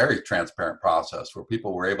institute a very transparent process where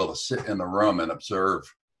people were able to sit in the room and observe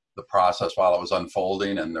the process while it was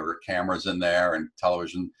unfolding, and there were cameras in there and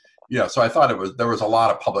television. So I thought there was a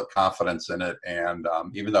lot of public confidence in it, and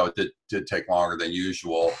even though it did take longer than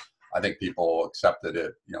usual, I think people accepted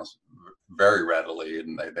it, very readily,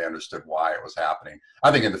 and they understood why it was happening.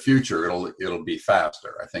 I think in the future it'll be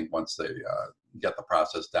faster. I think once they get the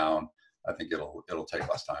process down, I think it'll take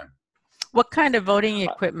less time. What kind of voting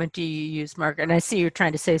equipment do you use, Mark? And I see you're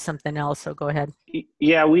trying to say something else, so go ahead.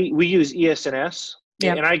 Yeah, we use ES&S.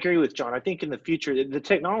 Yep. And I agree with John. I think in the future, the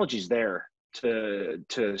technology's there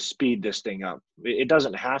to speed this thing up. It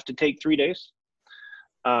doesn't have to take 3 days.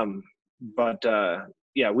 But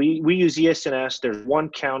we use ES&S. There's one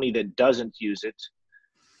county that doesn't use it.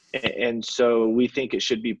 And so we think it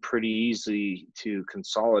should be pretty easy to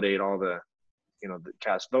consolidate all the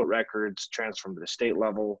cast vote records, transfer them to the state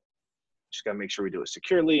level. Just got to make sure we do it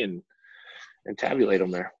securely and tabulate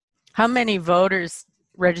them there. How many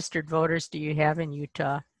registered voters do you have in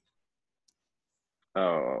Utah?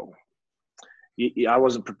 Oh, I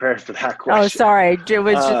wasn't prepared for that question. Oh, sorry. It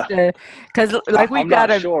was just because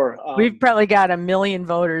we've probably got 1 million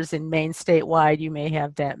voters in Maine statewide. You may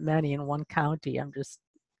have that many in one county. I'm just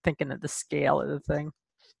thinking of the scale of the thing.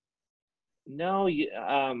 No,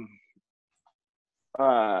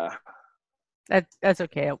 that's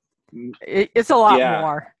okay. It's a lot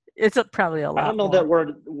more. It's probably a lot. I don't know more.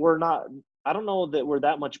 that we're not. I don't know that we're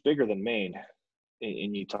that much bigger than Maine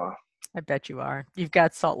in Utah. I bet you are. You've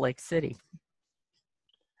got Salt Lake City.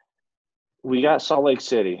 We got Salt Lake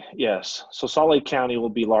City, yes. So Salt Lake County will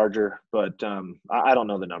be larger, but I don't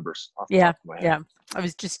know the numbers off the top of my head. Yeah. I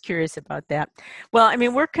was just curious about that. Well, I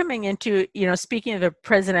mean, we're coming into, speaking of the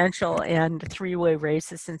presidential and three-way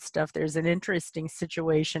races and stuff, there's an interesting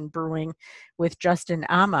situation brewing with Justin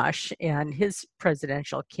Amash and his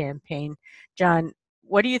presidential campaign. John,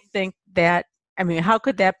 what do you think how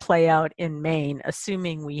could that play out in Maine,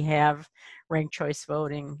 assuming we have ranked choice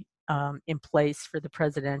voting in place for the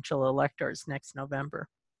presidential electors next November?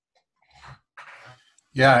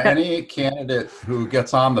 Yeah, any candidate who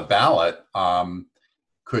gets on the ballot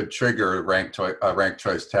could trigger a ranked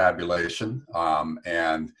choice tabulation,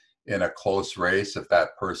 and in a close race, if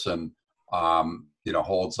that person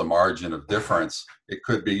holds a margin of difference, it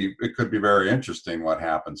could be very interesting what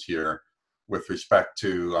happens here with respect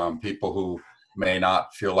to people who may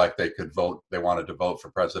not feel like they could vote. They wanted to vote for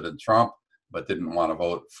President Trump, but didn't want to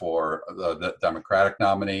vote for the Democratic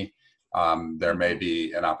nominee. There may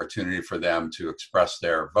be an opportunity for them to express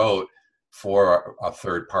their vote for a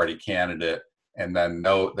third-party candidate and then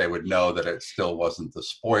they would know that it still wasn't the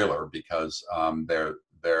spoiler because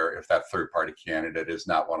if that third party candidate is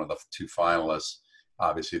not one of the two finalists,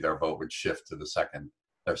 obviously their vote would shift to their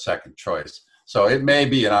second choice. So it may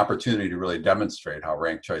be an opportunity to really demonstrate how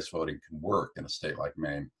ranked choice voting can work in a state like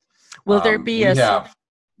Maine. Will there be a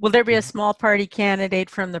small party candidate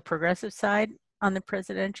from the progressive side on the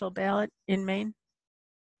presidential ballot in Maine?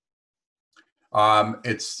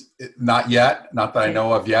 It's not yet, not that I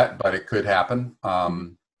know of yet, but it could happen. I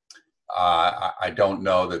don't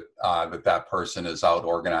know that that person is out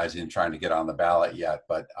organizing and trying to get on the ballot yet,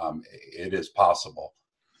 but it is possible.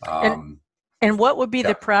 And what would be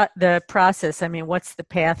the process? I mean, what's the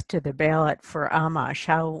path to the ballot for Amash?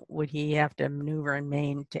 How would he have to maneuver in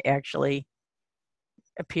Maine to actually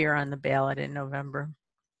appear on the ballot in November?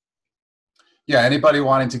 Yeah, anybody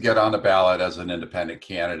wanting to get on the ballot as an independent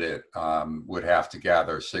candidate would have to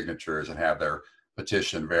gather signatures and have their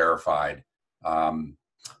petition verified.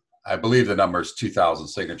 I believe the number is 2,000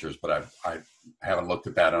 signatures, but I haven't looked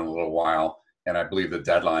at that in a little while, and I believe the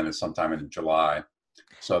deadline is sometime in July.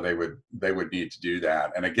 So they would need to do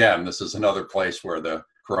that. And again, this is another place where the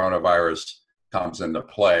coronavirus comes into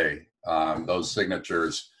play. Those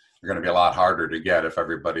signatures are going to be a lot harder to get if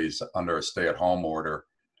everybody's under a stay-at-home order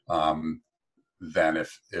than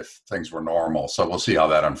if things were normal. So we'll see how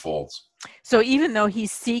that unfolds. So even though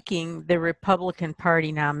he's seeking the Republican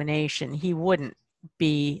Party nomination, he wouldn't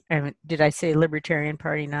be, did I say Libertarian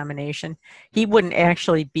Party nomination? He wouldn't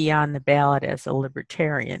actually be on the ballot as a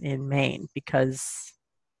Libertarian in Maine because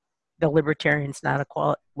the Libertarian's not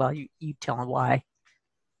well, you tell him why.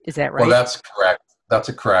 Is that right? Well, that's correct.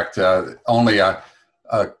 That's correct. Only a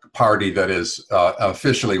party that is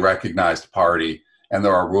officially recognized party, and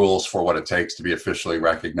there are rules for what it takes to be officially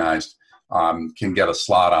recognized, can get a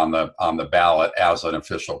slot on the ballot as an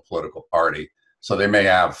official political party. So they may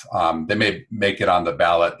make it on the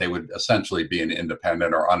ballot. They would essentially be an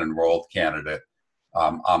independent or unenrolled candidate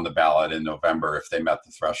on the ballot in November if they met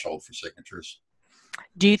the threshold for signatures.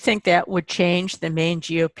 Do you think that would change the Maine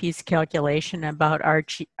GOP's calculation about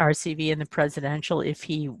RCV in the presidential if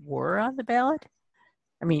he were on the ballot?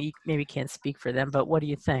 I mean, you maybe can't speak for them, but what do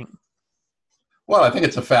you think? Well, I think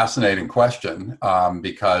it's a fascinating question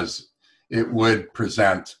because it would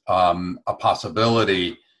present a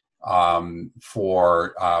possibility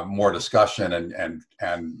for more discussion and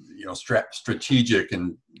strategic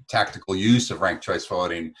and tactical use of ranked choice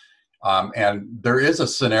voting. And there is a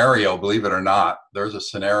scenario, believe it or not, there's a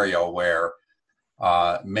scenario where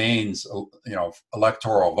Maine's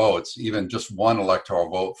electoral votes, even just one electoral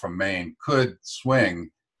vote from Maine, could swing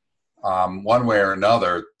one way or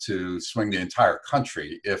another to swing the entire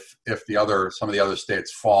country if some of the other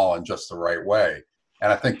states fall in just the right way.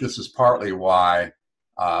 And I think this is partly why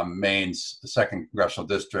Maine's second congressional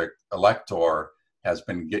district elector has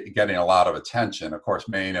been getting a lot of attention. Of course,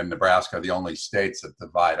 Maine and Nebraska are the only states that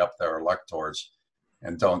divide up their electors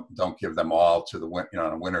and don't give them all to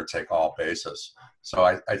on a winner-take-all basis. So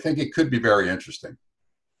I think it could be very interesting.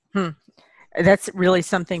 That's really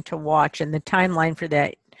something to watch. And the timeline for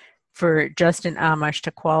that, for Justin Amash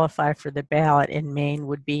to qualify for the ballot in Maine,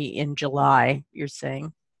 would be in July, you're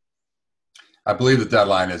saying? I believe the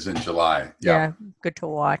deadline is in July. Yeah, good to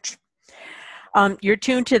watch. You're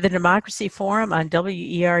tuned to the Democracy Forum on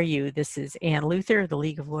WERU. This is Ann Luther, the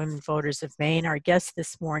League of Women Voters of Maine. Our guests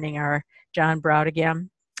this morning are John Browdegam,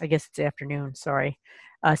 I guess it's afternoon, sorry,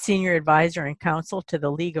 Senior Advisor and Counsel to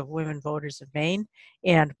the League of Women Voters of Maine,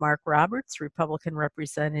 and Mark Roberts, Republican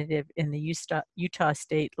Representative in the Utah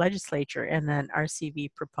State Legislature and an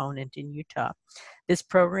RCV proponent in Utah. This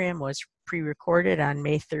program was pre-recorded on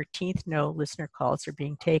May 13th. No listener calls are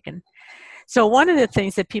being taken. So one of the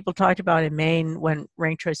things that people talked about in Maine when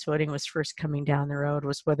ranked choice voting was first coming down the road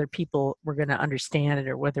was whether people were going to understand it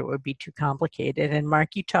or whether it would be too complicated. And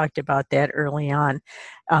Mark, you talked about that early on.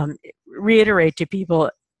 Reiterate to people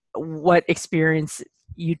what experience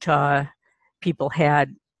Utah people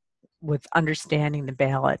had with understanding the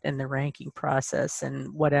ballot and the ranking process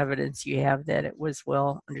and what evidence you have that it was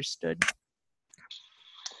well understood.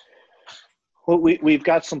 Well, we've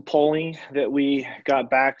got some polling that we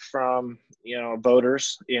got back from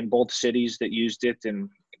voters in both cities that used it, and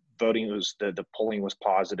the polling was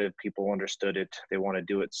positive. People understood it. They want to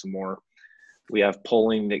do it some more. We have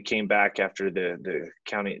polling that came back after the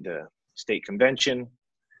state convention,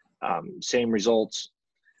 same results,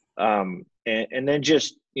 and then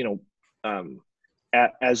just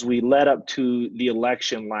as we led up to the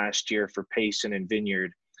election last year for Payson and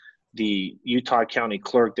Vineyard, the Utah County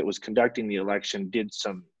clerk that was conducting the election did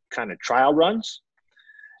some kind of trial runs.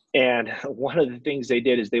 And one of the things they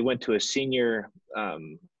did is they went to a senior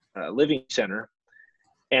living center,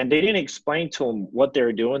 and they didn't explain to them what they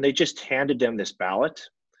were doing. They just handed them this ballot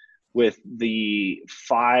with the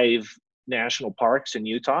 5 national parks in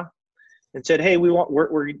Utah and said, "Hey,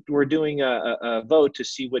 we're doing a vote to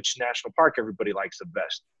see which national park everybody likes the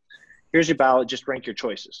best. Here's your ballot. Just rank your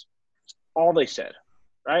choices." All they said,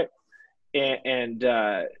 right? And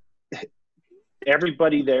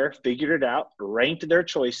everybody there figured it out, ranked their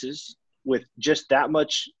choices with just that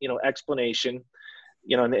much, explanation,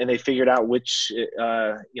 and they figured out which,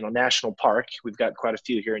 national park, we've got quite a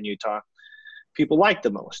few here in Utah, people like the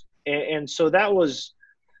most. And so that was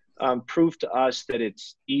proof to us that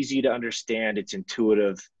it's easy to understand, it's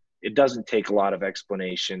intuitive, it doesn't take a lot of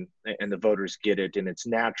explanation, and the voters get it, and it's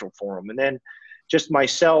natural for them. And then just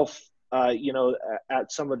myself,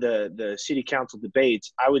 at some of the city council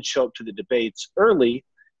debates, I would show up to the debates early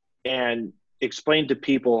and explain to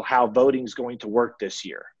people how voting is going to work this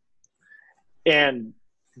year. And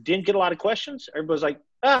didn't get a lot of questions. Everybody's like,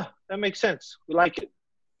 that makes sense. We like it.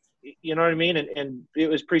 You know what I mean? And it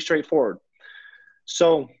was pretty straightforward.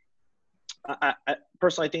 So I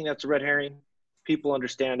personally, I think that's a red herring. People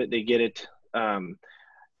understand it. They get it.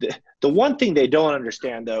 The one thing they don't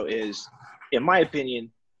understand, though, is, in my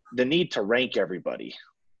opinion, the need to rank everybody.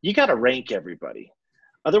 You got to rank everybody.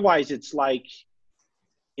 Otherwise, it's like,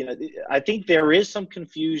 I think there is some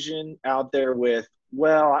confusion out there with,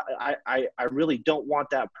 well, I really don't want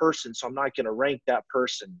that person, so I'm not going to rank that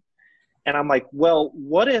person. And I'm like, well,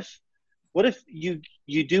 what if you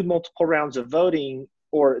do multiple rounds of voting,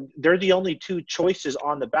 or they're the only 2 choices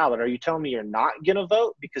on the ballot? Are you telling me you're not going to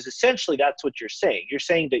vote? Because essentially that's what you're saying. You're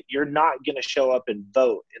saying that you're not going to show up and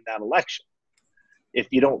vote in that election if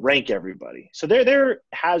you don't rank everybody. So there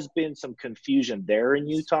has been some confusion there in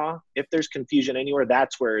Utah. If there's confusion anywhere,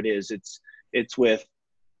 that's where it is. It's with,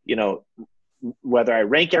 whether I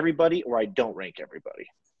rank everybody or I don't rank everybody.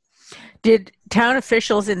 Did town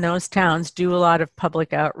officials in those towns do a lot of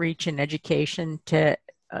public outreach and education to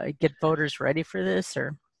get voters ready for this,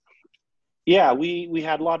 or? Yeah, we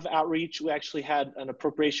had a lot of outreach. We actually had an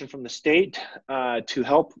appropriation from the state to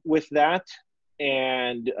help with that.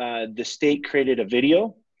 And the state created a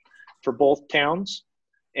video for both towns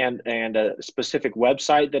and a specific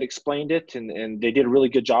website that explained it. And they did a really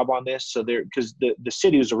good job on this. So because the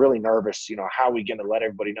city was really nervous, how are we going to let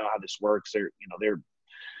everybody know how this works? They're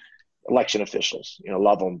election officials,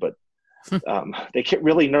 love them, but they get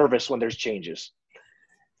really nervous when there's changes.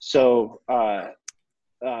 So,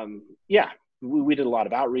 we did a lot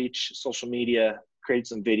of outreach, social media, created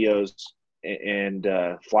some videos and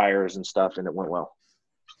flyers and stuff, and it went well.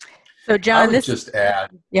 So, John, I would just add.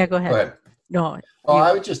 Yeah, go ahead. Go ahead. No.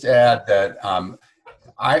 I would just add that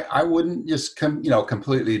I wouldn't just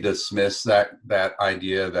completely dismiss that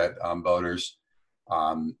idea that voters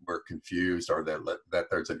were confused, or that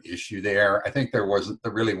there's an issue there. I think there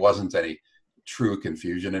really wasn't any true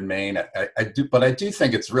confusion in Maine. But I do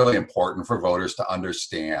think it's really important for voters to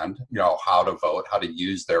understand, how to vote, how to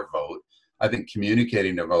use their vote. I think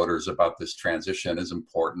communicating to voters about this transition is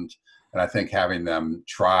important, and I think having them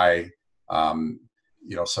try,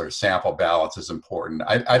 sort of sample ballots is important.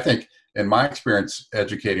 I think, in my experience,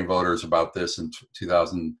 educating voters about this in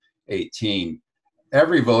 2018,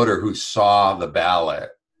 every voter who saw the ballot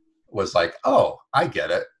was like, "Oh, I get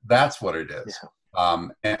it. That's what it is." Yeah.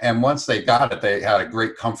 And once they got it, they had a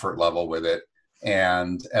great comfort level with it.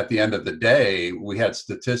 And at the end of the day, we had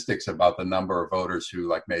statistics about the number of voters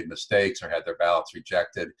who made mistakes or had their ballots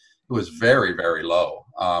rejected. It was very, very low.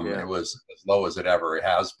 It was as low as it ever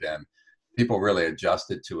has been. People really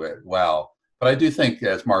adjusted to it well. But I do think,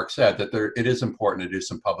 as Mark said, that it is important to do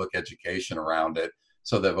some public education around it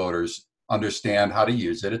so that voters understand how to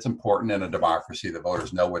use it. It's important in a democracy that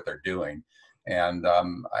voters know what they're doing. And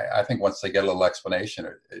I think once they get a little explanation,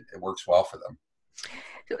 it works well for them.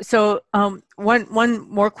 So one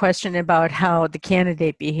more question about how the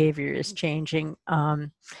candidate behavior is changing.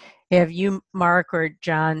 Have you, Mark or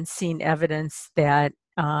John, seen evidence that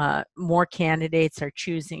more candidates are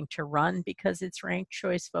choosing to run because it's ranked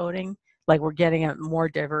choice voting? Like we're getting a more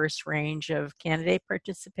diverse range of candidate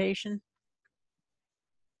participation?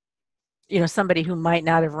 Somebody who might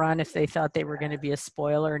not have run if they thought they were going to be a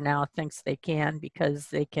spoiler now thinks they can because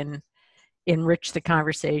they can enrich the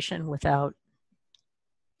conversation without.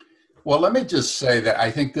 Well, let me just say that I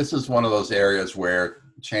think this is one of those areas where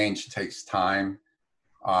change takes time.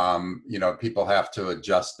 People have to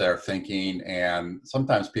adjust their thinking, and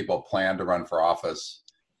sometimes people plan to run for office,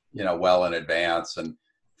 well in advance and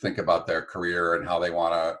think about their career and how they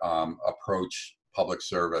want to approach public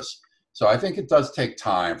service. So I think it does take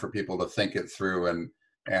time for people to think it through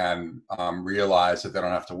and realize that they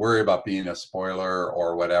don't have to worry about being a spoiler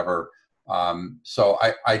or whatever. So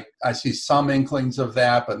I see some inklings of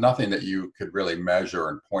that, but nothing that you could really measure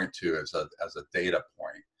and point to as a data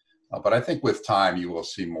point. But I think with time, you will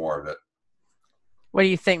see more of it. What do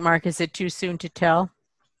you think, Mark? Is it too soon to tell?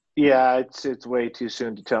 Yeah, it's way too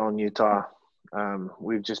soon to tell in Utah.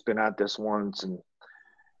 We've just been at this once, and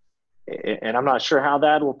I'm not sure how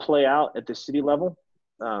that will play out at the city level.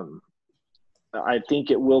 I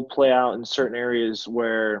think it will play out in certain areas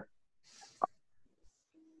where.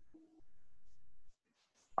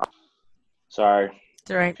 Sorry,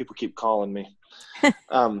 it's all right. People keep calling me.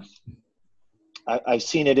 I've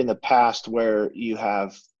seen it in the past where you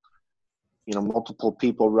have, multiple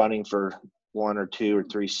people running for 1 or 2 or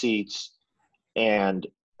 3 seats, and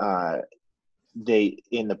they,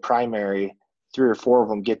 in the primary, 3 or 4 of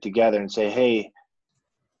them get together and say, hey,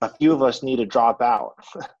 a few of us need to drop out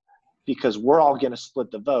because we're all going to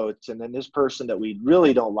split the votes, and then this person that we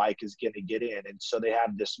really don't like is going to get in. And so they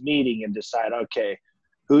have this meeting and decide, okay,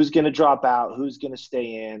 who's going to drop out, who's going to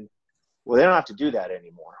stay in. Well, they don't have to do that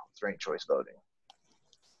anymore with ranked choice voting.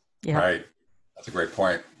 Yeah. Right. That's a great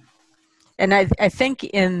point. And I think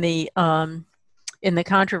in the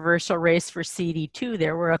controversial race for CD2,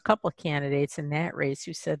 there were a couple of candidates in that race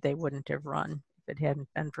who said they wouldn't have run if it hadn't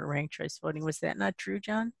been for ranked choice voting. Was that not true,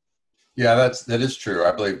 John? Yeah, that is true.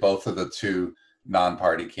 I believe both of the 2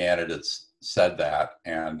 non-party candidates said that.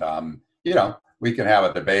 And, we can have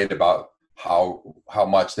a debate about how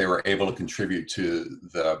much they were able to contribute to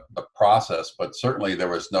the process, but certainly there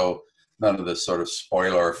was none of this sort of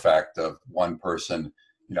spoiler effect of one person,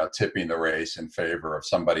 tipping the race in favor of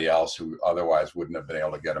somebody else who otherwise wouldn't have been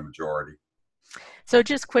able to get a majority. So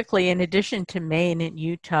just quickly, in addition to Maine and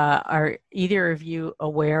Utah, are either of you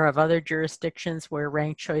aware of other jurisdictions where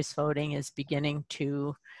ranked choice voting is beginning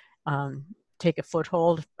to take a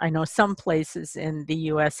foothold? I know some places in the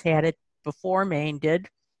U.S. had it before Maine did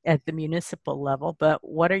at the municipal level, but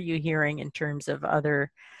what are you hearing in terms of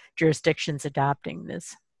other jurisdictions adopting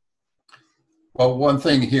this? Well, one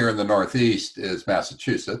thing here in the Northeast is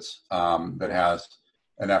Massachusetts that has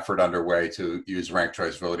an effort underway to use ranked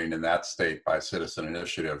choice voting in that state by citizen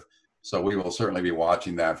initiative. So we will certainly be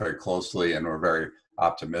watching that very closely, and we're very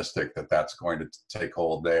optimistic that that's going to take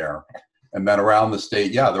hold there. And then around the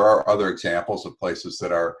state, yeah, there are other examples of places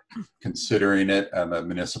that are considering it at the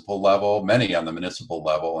municipal level, many on the municipal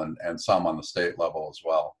level, and some on the state level as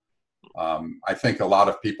well. I think a lot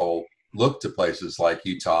of people look to places like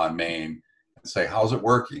Utah and Maine and say, how's it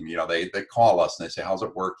working? They call us and they say, how's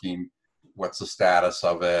it working? What's the status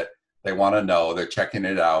of it? They want to know. They're checking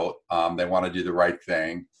it out. They want to do the right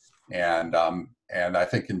thing. And I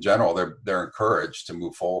think in general, they're encouraged to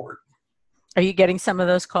move forward. Are you getting some of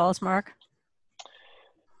those calls, Mark?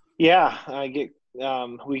 Yeah,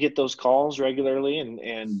 we get those calls regularly,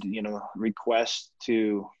 and requests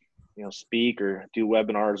to speak or do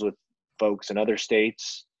webinars with folks in other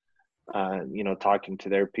states. Talking to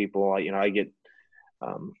their people. I get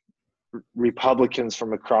Republicans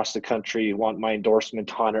from across the country want my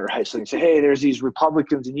endorsement on it, right? So they say, hey, there's these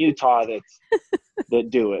Republicans in Utah that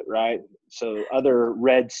do it, right? So other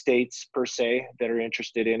red states per se that are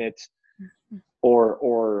interested in it,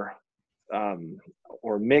 or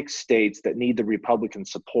mixed states that need the Republican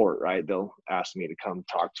support, right? They'll ask me to come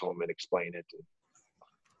talk to them and explain it.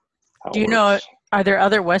 Do you know, are there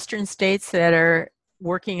other Western states that are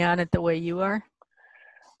working on it the way you are?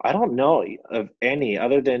 I don't know of any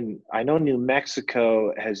other than I know New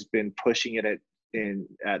Mexico has been pushing it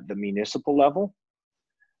at the municipal level.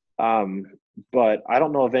 But I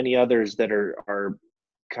don't know of any others that are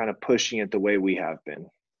kind of pushing it the way we have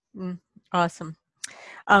been. Awesome.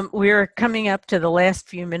 We're coming up to the last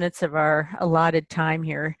few minutes of our allotted time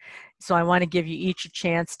here. So I want to give you each a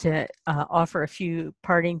chance to offer a few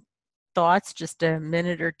parting thoughts, just a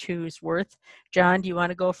minute or two's worth. John, do you want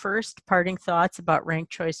to go first? Parting thoughts about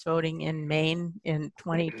ranked choice voting in Maine in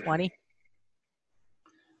 2020?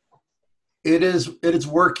 It is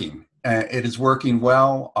working. It is working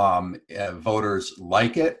well. Voters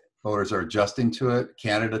like it. Voters are adjusting to it.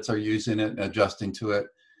 Candidates are using it and adjusting to it.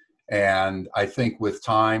 And I think with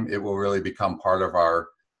time, it will really become part of our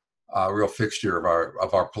real fixture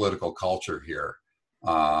of our political culture here.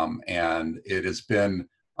 And it has been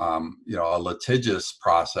a litigious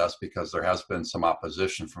process because there has been some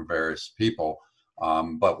opposition from various people.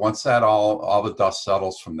 But once that all the dust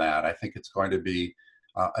settles from that, I think it's going to be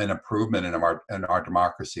an improvement in our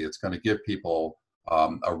democracy. It's going to give people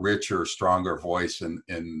a richer, stronger voice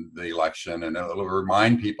in the election, and it'll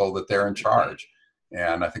remind people that they're in charge.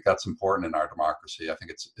 And I think that's important in our democracy. I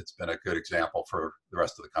think it's been a good example for the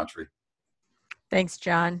rest of the country. Thanks,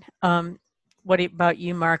 John. What about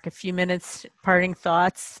you, Mark? A few minutes, parting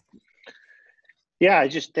thoughts? Yeah,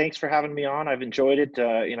 thanks for having me on. I've enjoyed it.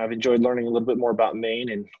 I've enjoyed learning a little bit more about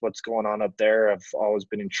Maine and what's going on up there. I've always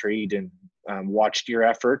been intrigued and watched your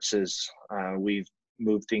efforts as we've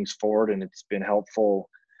moved things forward, and it's been helpful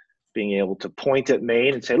being able to point at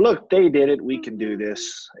Maine and say, look, they did it, we can do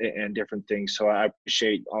this, and different things. So I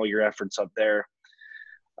appreciate all your efforts up there.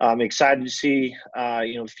 I'm excited to see,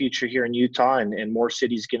 the future here in Utah and more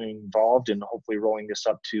cities getting involved and hopefully rolling this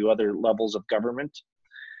up to other levels of government.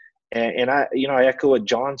 And I echo what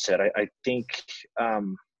John said. I think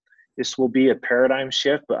this will be a paradigm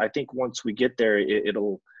shift, but I think once we get there,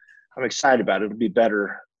 I'm excited about it. It'll be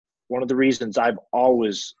better. One of the reasons I've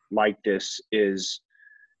always liked this is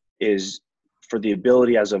for the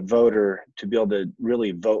ability as a voter to be able to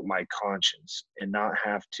really vote my conscience and not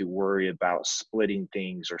have to worry about splitting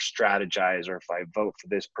things or strategize, or if I vote for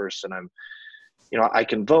this person, I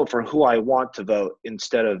can vote for who I want to vote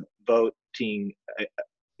instead of voting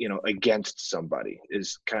against somebody,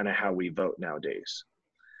 is kind of how we vote nowadays.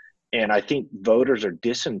 And I think voters are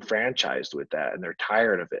disenfranchised with that, and they're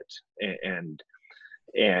tired of it. And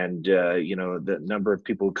the number of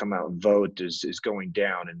people who come out and vote is going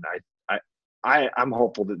down. And I'm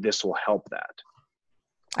hopeful that this will help that.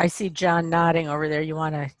 I see John nodding over there. You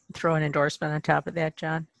want to throw an endorsement on top of that,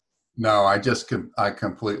 John? No, I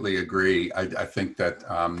completely agree. I think that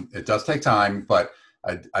it does take time, but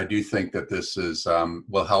I do think that this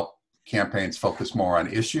will help campaigns focus more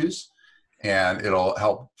on issues, and it'll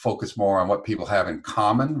help focus more on what people have in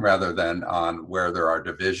common rather than on where there are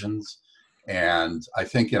divisions. And I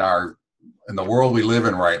think in the world we live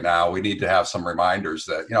in right now, we need to have some reminders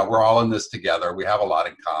that, we're all in this together. We have a lot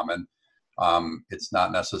in common. It's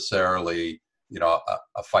not necessarily,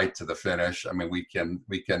 a fight to the finish. I mean, we can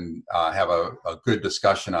have a good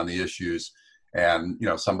discussion on the issues, and,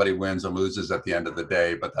 somebody wins and loses at the end of the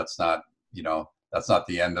day, but that's not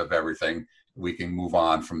the end of everything. We can move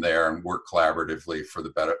on from there and work collaboratively for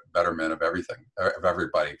the betterment of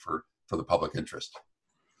everybody, for the public interest.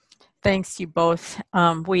 Thanks, you both.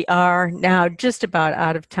 We are now just about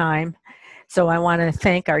out of time. So I want to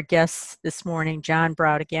thank our guests this morning, John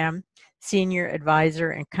Brautigam, Senior Advisor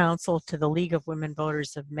and Counsel to the League of Women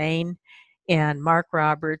Voters of Maine, and Mark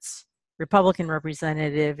Roberts, Republican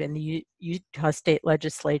representative in the Utah State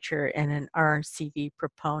Legislature and an RCV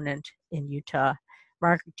proponent in Utah.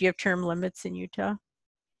 Mark, do you have term limits in Utah?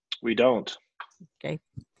 We don't. Okay.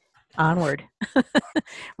 Onward.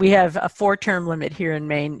 We have a 4-term limit here in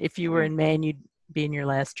Maine. If you were in Maine, you'd be in your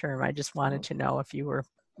last term. I just wanted to know if you were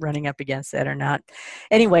running up against that or not.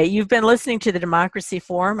 Anyway, you've been listening to the Democracy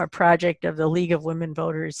Forum, a project of the League of Women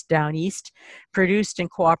Voters Down East, produced in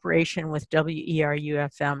cooperation with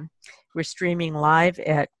WERU-FM. We're streaming live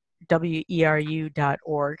at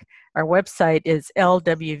weru.org. Our website is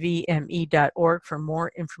lwvme.org for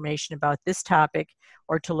more information about this topic,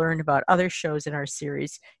 or to learn about other shows in our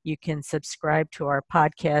series. You can subscribe to our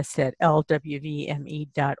podcast at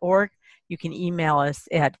lwvme.org. You can email us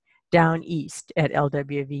at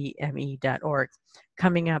downeast@lwvme.org.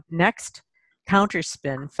 Coming up next,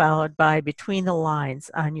 Counterspin, followed by Between the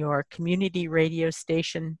Lines on your community radio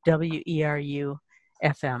station,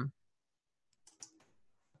 WERU-FM.